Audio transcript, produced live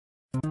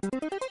Hey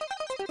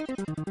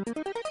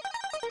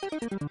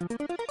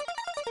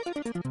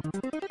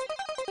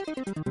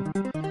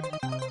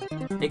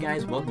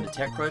guys, welcome to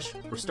Tech Crush.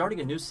 We're starting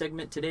a new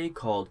segment today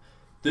called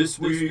This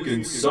Week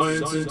in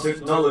Science and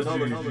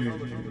Technology.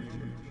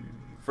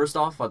 First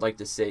off, I'd like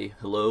to say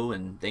hello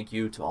and thank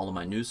you to all of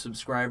my new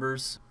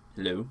subscribers.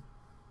 Hello.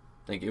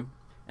 Thank you.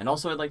 And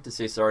also I'd like to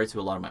say sorry to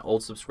a lot of my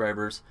old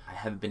subscribers. I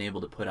haven't been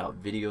able to put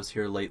out videos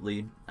here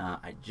lately.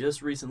 I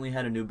just recently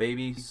had a new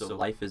baby, so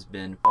life has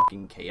been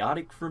fucking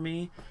chaotic for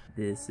me.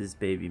 This is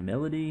baby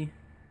Melody.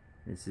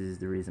 This is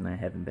the reason I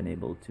haven't been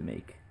able to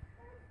make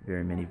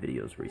very many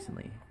videos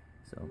recently.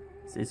 So,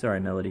 say sorry,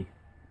 Melody.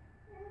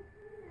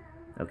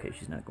 Okay,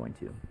 she's not going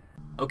to.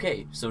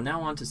 Okay, so now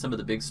on to some of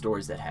the big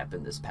stories that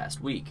happened this past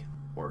week,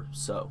 or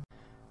so.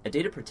 A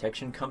data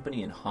protection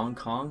company in Hong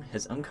Kong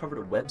has uncovered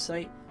a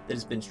website that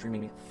has been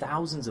streaming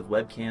thousands of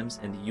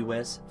webcams in the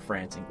US,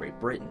 France, and Great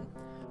Britain.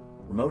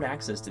 Remote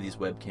access to these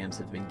webcams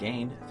have been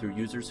gained through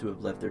users who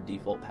have left their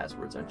default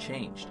passwords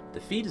unchanged. The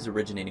feed is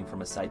originating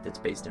from a site that's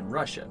based in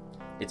Russia.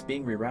 It's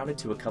being rerouted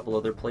to a couple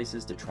other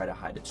places to try to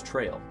hide its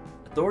trail.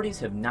 Authorities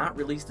have not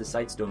released the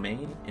site's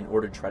domain in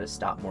order to try to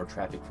stop more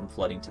traffic from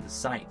flooding to the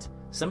site.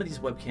 Some of these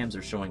webcams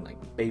are showing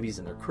like babies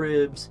in their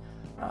cribs,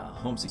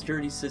 home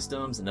security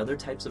systems, and other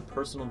types of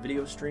personal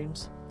video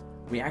streams.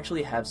 We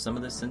actually have some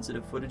of the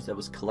sensitive footage that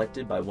was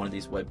collected by one of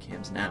these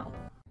webcams now.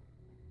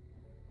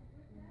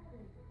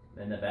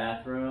 In the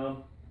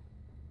bathroom.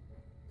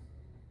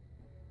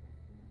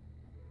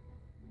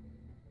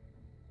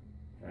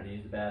 Trying to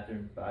use the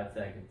bathroom, 5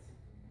 seconds.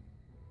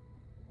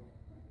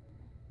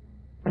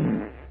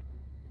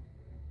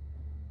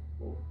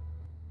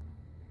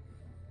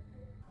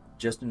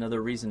 Just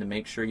another reason to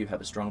make sure you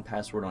have a strong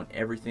password on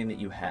everything that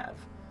you have.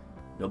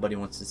 Nobody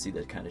wants to see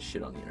that kind of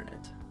shit on the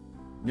internet.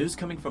 News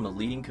coming from a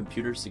leading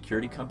computer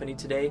security company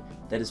today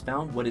that has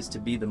found what is to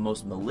be the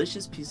most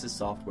malicious piece of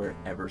software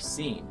ever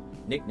seen,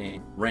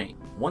 nicknamed Rain.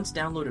 Once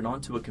downloaded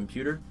onto a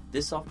computer,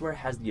 this software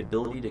has the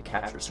ability to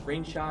capture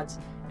screenshots,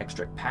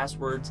 extract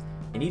passwords,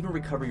 and even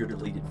recover your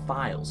deleted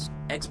files.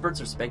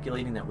 Experts are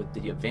speculating that with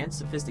the advanced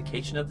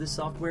sophistication of this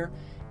software,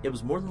 it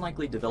was more than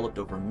likely developed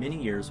over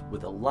many years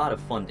with a lot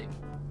of funding.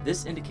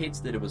 This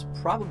indicates that it was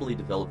probably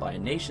developed by a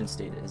nation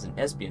state as an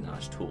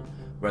espionage tool,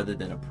 rather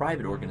than a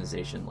private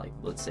organization like,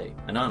 let's say,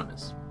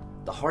 Anonymous.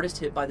 The hardest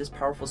hit by this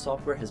powerful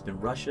software has been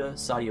Russia,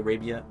 Saudi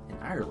Arabia, and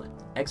Ireland.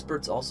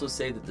 Experts also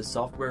say that the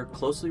software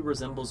closely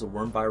resembles a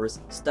worm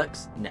virus,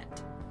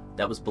 Stuxnet,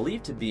 that was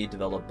believed to be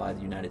developed by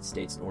the United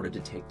States in order to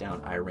take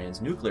down Iran's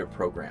nuclear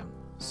program.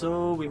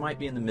 So we might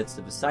be in the midst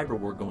of a cyber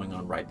war going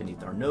on right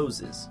beneath our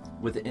noses.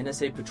 With the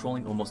NSA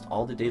patrolling almost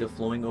all the data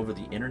flowing over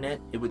the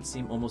internet, it would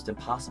seem almost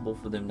impossible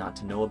for them not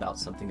to know about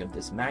something of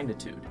this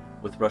magnitude.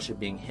 With Russia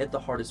being hit the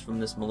hardest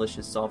from this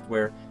malicious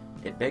software,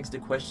 it begs to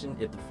question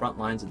if the front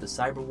lines of the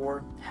cyber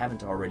war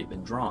haven't already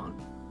been drawn.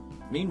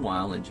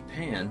 Meanwhile, in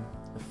Japan,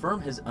 a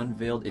firm has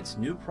unveiled its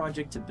new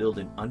project to build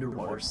an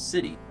underwater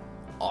city.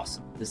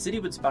 Awesome. The city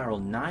would spiral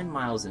 9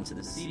 miles into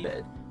the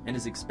seabed and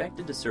is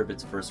expected to serve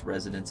its first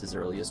residents as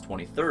early as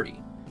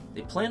 2030.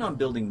 They plan on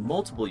building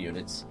multiple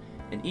units,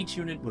 and each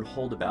unit would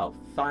hold about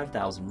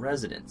 5,000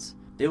 residents.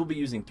 They will be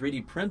using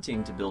 3D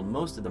printing to build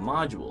most of the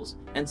modules,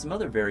 and some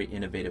other very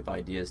innovative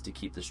ideas to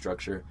keep the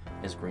structure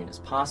as green as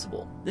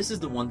possible. This is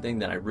the one thing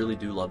that I really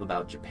do love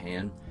about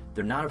Japan.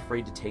 They're not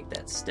afraid to take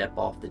that step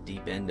off the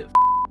deep end of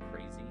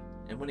crazy.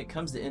 And when it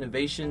comes to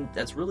innovation,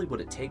 that's really what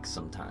it takes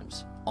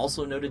sometimes.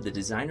 Also noted, the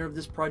designer of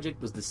this project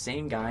was the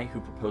same guy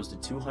who proposed a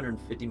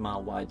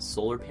 250-mile wide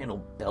solar panel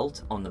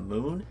belt on the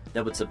moon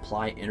that would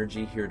supply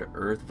energy here to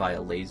Earth via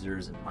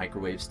lasers and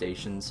microwave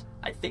stations.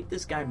 I think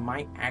this guy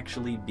might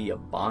actually be a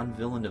Bond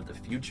villain of the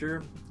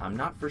future. I'm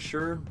not for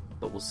sure,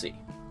 but we'll see.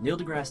 Neil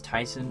deGrasse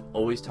Tyson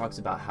always talks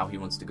about how he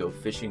wants to go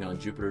fishing on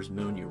Jupiter's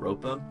moon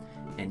Europa,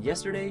 and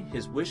yesterday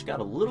his wish got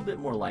a little bit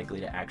more likely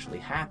to actually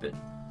happen.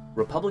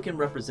 Republican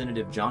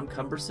Representative John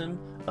Cumberson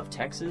of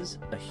Texas,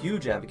 a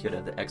huge advocate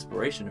of the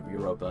exploration of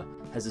Europa,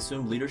 has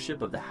assumed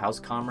leadership of the House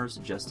Commerce,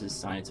 Justice,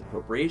 Science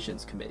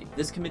Appropriations Committee.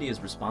 This committee is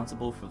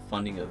responsible for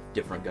funding of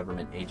different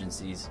government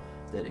agencies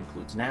that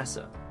includes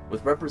NASA.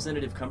 With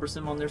Representative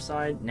Cumberson on their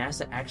side,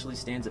 NASA actually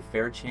stands a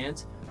fair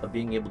chance of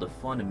being able to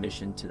fund a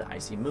mission to the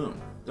icy moon.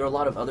 There are a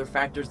lot of other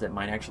factors that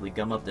might actually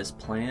gum up this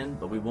plan,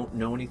 but we won't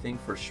know anything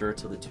for sure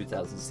till the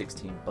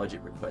 2016 budget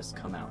requests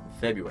come out in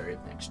February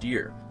of next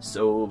year.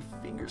 So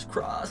fingers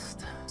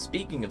crossed.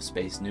 Speaking of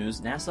space news,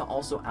 NASA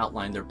also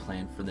outlined their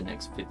plan for the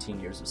next 15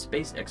 years of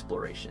space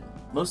exploration.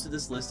 Most of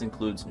this list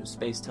includes new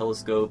space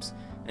telescopes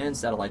and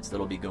satellites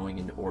that'll be going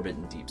into orbit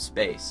in deep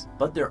space.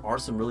 But there are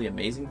some really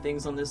amazing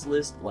things on this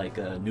list, like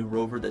a new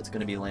rover that's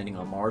going to be landing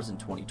on Mars in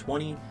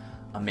 2020,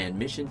 a manned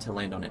mission to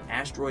land on an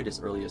asteroid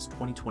as early as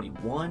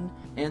 2021,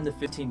 and the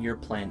 15-year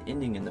plan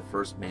ending in the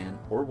first man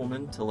or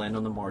woman to land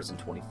on the Mars in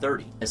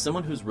 2030. As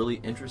someone who's really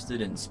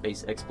interested in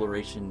space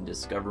exploration and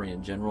discovery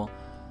in general,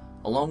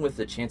 along with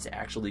the chance to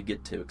actually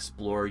get to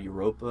explore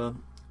Europa,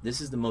 This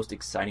is the most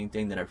exciting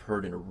thing that I've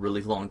heard in a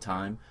really long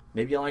time.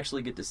 Maybe I'll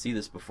actually get to see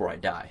this before I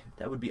die.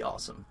 That would be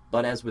awesome.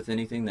 But as with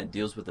anything that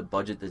deals with a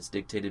budget that's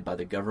dictated by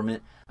the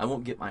government, I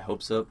won't get my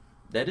hopes up.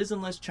 That is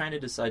unless China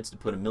decides to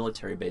put a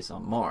military base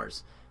on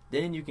Mars.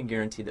 Then you can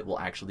guarantee that we'll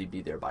actually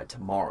be there by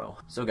tomorrow.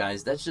 So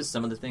guys, that's just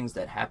some of the things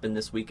that happened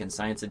this week in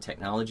science and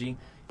technology.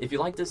 If you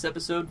like this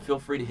episode, feel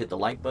free to hit the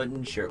like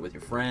button, share it with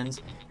your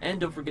friends, and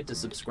don't forget to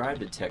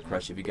subscribe to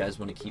TechCrush if you guys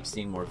want to keep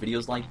seeing more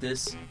videos like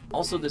this.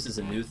 Also, this is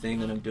a new thing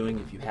that I'm doing.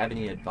 If you have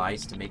any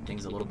advice to make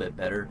things a little bit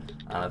better,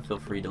 feel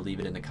free to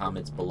leave it in the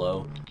comments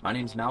below. My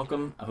name's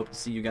Malcolm. I hope to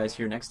see you guys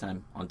here next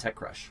time on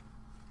TechCrush.